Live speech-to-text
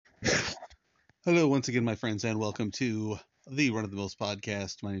Hello, once again, my friends, and welcome to the Run of the Mills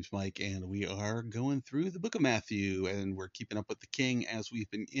podcast. My name's Mike, and we are going through the book of Matthew, and we're keeping up with the King as we've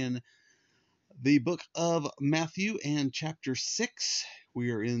been in the book of Matthew and chapter 6.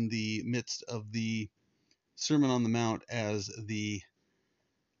 We are in the midst of the Sermon on the Mount as the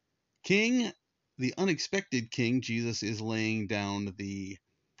King, the unexpected King, Jesus, is laying down the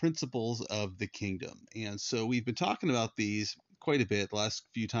principles of the kingdom. And so we've been talking about these quite a bit. The last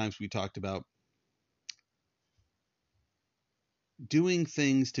few times we talked about doing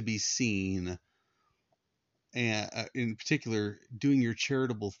things to be seen, and in particular doing your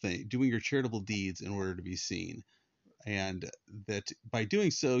charitable thing, doing your charitable deeds in order to be seen, and that by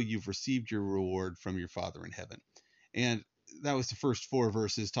doing so you've received your reward from your Father in heaven. And that was the first four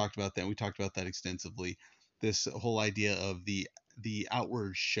verses talked about that. We talked about that extensively, this whole idea of the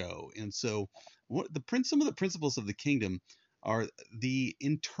outward show. And so some of the principles of the kingdom are the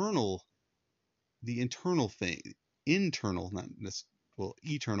internal thing, internal, not necessarily, well,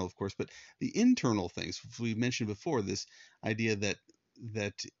 eternal, of course, but the internal things. We mentioned before this idea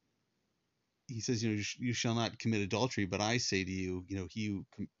that he says, you shall not commit adultery, but I say to you,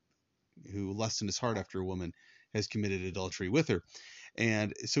 who lusts in his heart after a woman has committed adultery with her.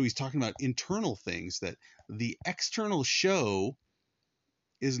 And so he's talking about internal things, that the external show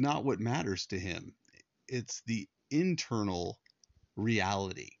is not what matters to him. It's the internal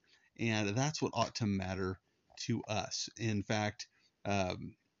reality. And that's what ought to matter to us. In fact,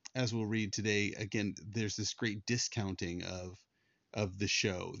 um, as we'll read today, again, there's this great discounting of the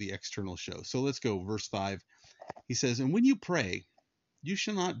show, the external show. So let's go, verse 5. He says, "And when you pray, you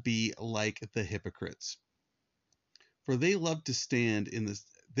shall not be like the hypocrites, for they love to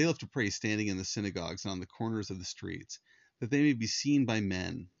pray standing in the synagogues and on the corners of the streets, that they may be seen by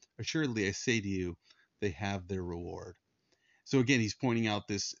men. Assuredly, I say to you, they have their reward." So again, he's pointing out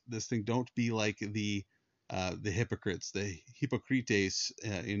this thing. Don't be like the hypocrites, the hypocrites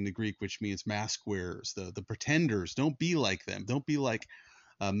in the Greek, which means mask wearers, the pretenders. Don't be like them. Don't be like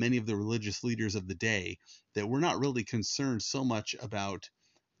many of the religious leaders of the day that were not really concerned so much about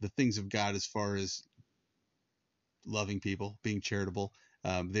the things of God as far as loving people, being charitable.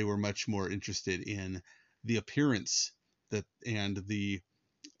 They were much more interested in the appearance and the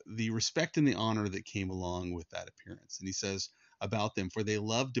respect and the honor that came along with that appearance. And he says about them, "For they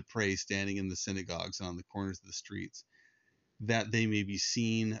love to pray standing in the synagogues and on the corners of the streets, that they may be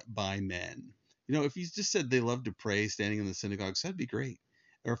seen by men." If he just said they love to pray standing in the synagogues, that'd be great.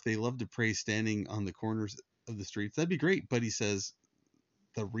 Or if they love to pray standing on the corners of the streets, that'd be great. But he says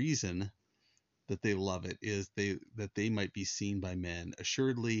the reason that they love it is that they might be seen by men.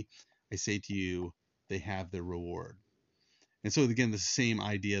 Assuredly, I say to you, they have their reward. And so again, the same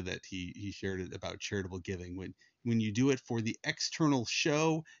idea that he shared it about charitable giving. When you do it for the external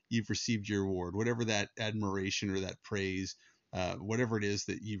show, you've received your reward, whatever that admiration or that praise, whatever it is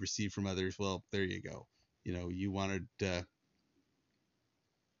that you receive from others. Well, there you go. You wanted, you're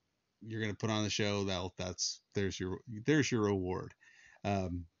going to put on the show. There's your reward.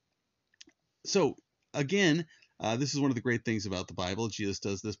 Um, so again, this is one of the great things about the Bible. Jesus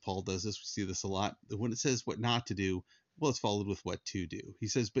does this. Paul does this. We see this a lot. When it says what not to do, well, it's followed with what to do. He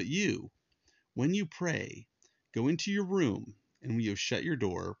says, "But you, when you pray, go into your room, and when you have shut your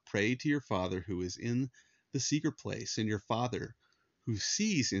door, pray to your Father who is in the secret place, and your Father who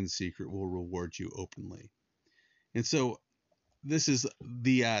sees in secret will reward you openly." And so this is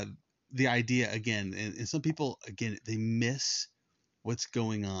the idea again. And some people, again, they miss what's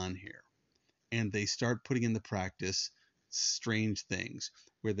going on here, and they start putting into practice strange things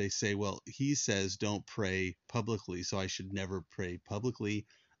where they say, well, he says don't pray publicly, so I should never pray publicly.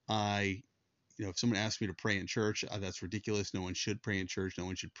 If someone asks me to pray in church, that's ridiculous. No one should pray in church. No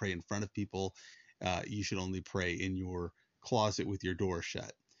one should pray in front of people. You should only pray in your closet with your door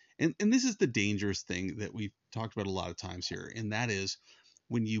shut. And this is the dangerous thing that we've talked about a lot of times here, and that is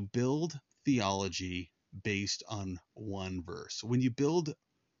when you build theology based on one verse, when you build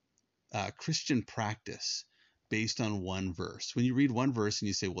Christian practice based on one verse. When you read one verse and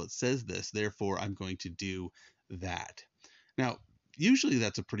you say, well, it says this, therefore I'm going to do that. Now, usually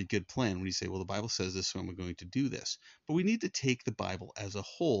that's a pretty good plan when you say, well, the Bible says this, so I'm going to do this. But we need to take the Bible as a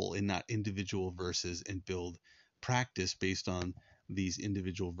whole and not individual verses and build practice based on these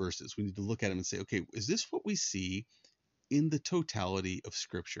individual verses. We need to look at them and say, okay, is this what we see in the totality of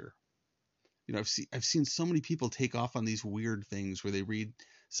Scripture? I've seen so many people take off on these weird things where they read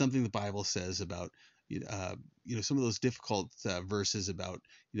something the Bible says about some of those difficult verses about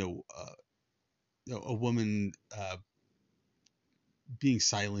a woman being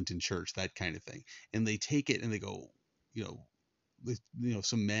silent in church, that kind of thing, and they take it and they go, you know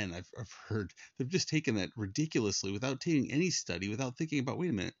some men I've heard, they've just taken that ridiculously without taking any study, without thinking about, wait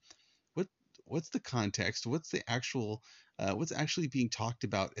a minute, what what's the context, what's the actual what's actually being talked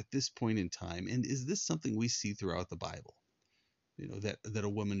about at this point in time, and is this something we see throughout the Bible? That a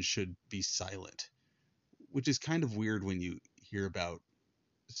woman should be silent, which is kind of weird when you hear about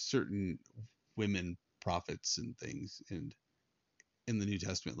certain women prophets and things, and in the New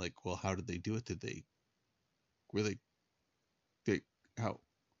Testament, like, well, how did they do it? Were they how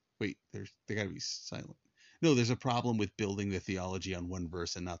wait, they got to be silent. No, there's a problem with building the theology on one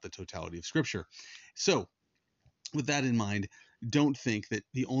verse and not the totality of Scripture. So, with that in mind, don't think that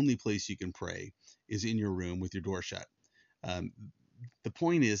the only place you can pray is in your room with your door shut. The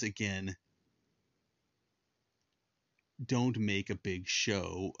point is, again, don't make a big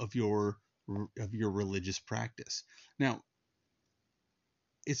show of your religious practice. Now,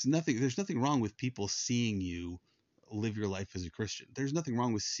 there's nothing wrong with people seeing you live your life as a Christian. There's nothing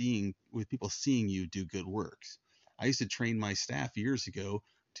wrong with people seeing you do good works. I used to train my staff years ago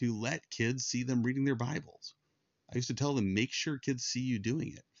to let kids see them reading their Bibles. I used to tell them, make sure kids see you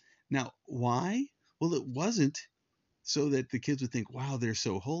doing it. Now, why? Well, it wasn't so that the kids would think, wow, they're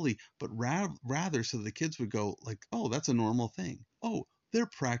so holy, but rather so the kids would go like, oh, that's a normal thing. Oh, they're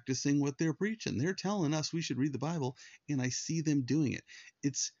practicing what they're preaching. They're telling us we should read the Bible, and I see them doing it.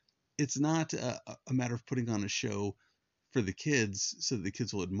 It's not a matter of putting on a show for the kids so that the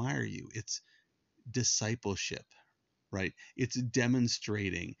kids will admire you. It's discipleship, right? It's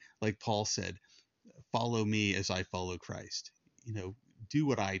demonstrating, like Paul said, follow me as I follow Christ. Do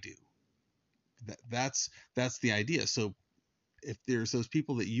what I do. That's the idea. So if there's those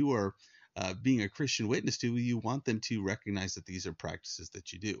people that you are being a Christian witness to, you want them to recognize that these are practices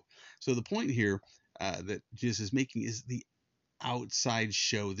that you do. So the point here that Jesus is making is the outside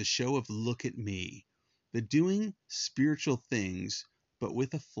show, the show of look at me, the doing spiritual things, but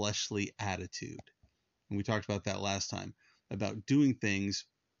with a fleshly attitude. And we talked about that last time, about doing things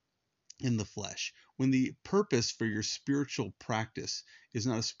in the flesh. When the purpose for your spiritual practice is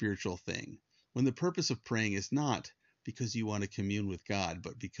not a spiritual thing, when the purpose of praying is not because you want to commune with God,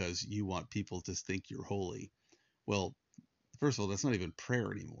 but because you want people to think you're holy, well, first of all, that's not even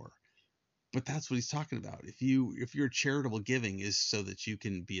prayer anymore. But that's what he's talking about. If your charitable giving is so that you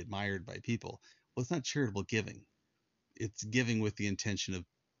can be admired by people, well, it's not charitable giving. It's giving with the intention of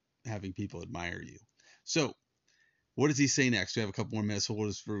having people admire you. So what does he say next? We have a couple more minutes, so we'll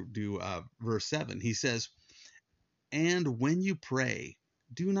just do verse 7. He says, and when you pray,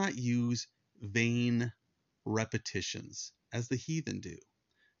 do not use vain repetitions as the heathen do,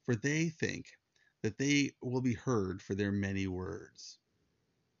 for they think that they will be heard for their many words.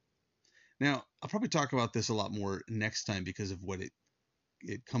 Now, I'll probably talk about this a lot more next time because of what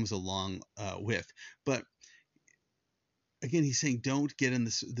it comes along with. But again, he's saying don't get in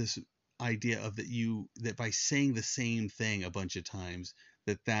this idea of that by saying the same thing a bunch of times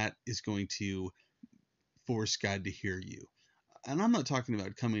that is going to force God to hear you. And I'm not talking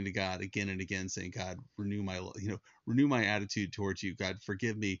about coming to God again and again saying, God, renew my attitude towards you. God,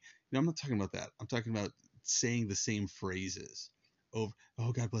 forgive me. I'm not talking about that. I'm talking about saying the same phrases over.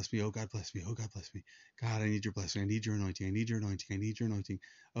 Oh, God bless me. Oh, God bless me. Oh, God bless me. God, I need your blessing. I need your anointing. I need your anointing. I need your anointing.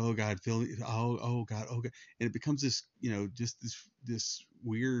 Oh, God, fill me. Oh, God. Oh, God. And it becomes this, just this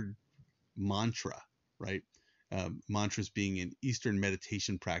weird mantra, right? Mantras being an Eastern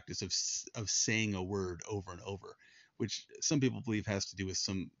meditation practice of saying a word over and over, which some people believe has to do with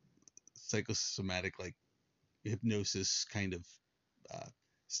some psychosomatic, like hypnosis kind of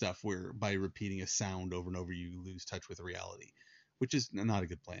stuff, where by repeating a sound over and over you lose touch with reality, which is not a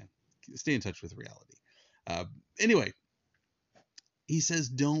good plan. Stay in touch with reality. Anyway, he says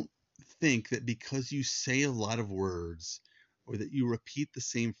don't think that because you say a lot of words or that you repeat the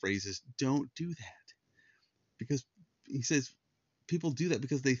same phrases, don't do that. Because he says people do that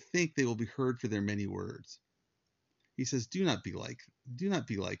because they think they will be heard for their many words. He says, do not be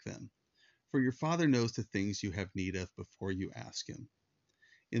like them, for your Father knows the things you have need of before you ask him.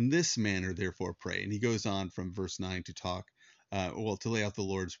 In this manner, therefore, pray. And he goes on from verse 9 to to lay out the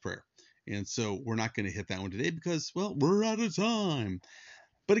Lord's Prayer. And so we're not going to hit that one today because, well, we're out of time.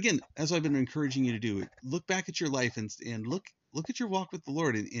 But again, as I've been encouraging you to do, look back at your life and look at your walk with the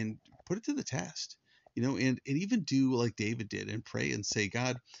Lord and put it to the test. And even do like David did and pray and say,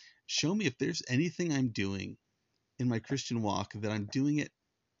 God, show me if there's anything I'm doing in my Christian walk that I'm doing it.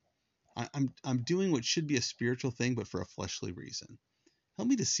 I'm doing what should be a spiritual thing, but for a fleshly reason. Help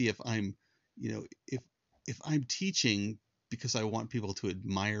me to see if I'm, if I'm teaching because I want people to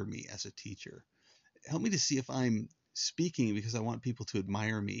admire me as a teacher. Help me to see if I'm speaking because I want people to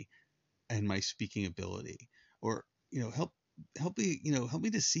admire me and my speaking ability. Or, help help me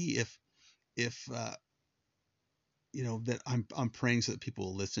to see if that I'm praying so that people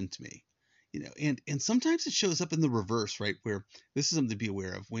will listen to me. And sometimes it shows up in the reverse, right? Where this is something to be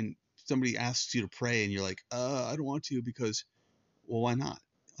aware of. When somebody asks you to pray and you're like, I don't want to because, well, why not?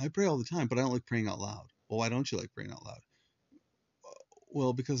 I pray all the time, but I don't like praying out loud. Well, why don't you like praying out loud?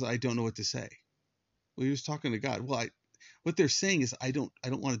 Well, because I don't know what to say. Well, you're just talking to God. Well, what they're saying is I don't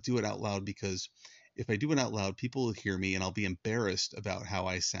want to do it out loud because if I do it out loud, people will hear me and I'll be embarrassed about how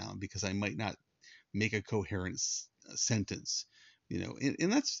I sound because I might not make a coherent sentence.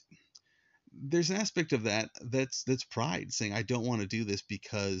 And there's an aspect of that's pride, saying I don't want to do this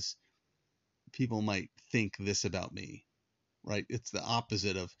because people might think this about me, right? It's the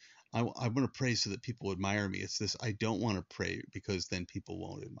opposite of I want to pray so that people admire me. It's this, I don't want to pray because then people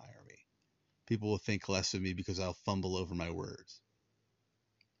won't admire me. People will think less of me because I'll fumble over my words.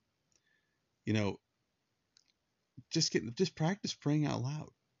 You know, just practice praying out loud.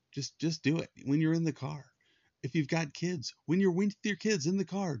 Just do it when you're in the car. If you've got kids, when you're with your kids in the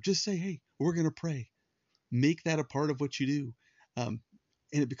car, just say, "Hey, we're gonna pray." Make that a part of what you do, and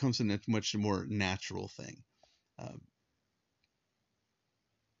it becomes a much more natural thing. Um,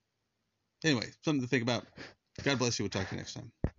 anyway, something to think about. God bless you. We'll talk to you next time.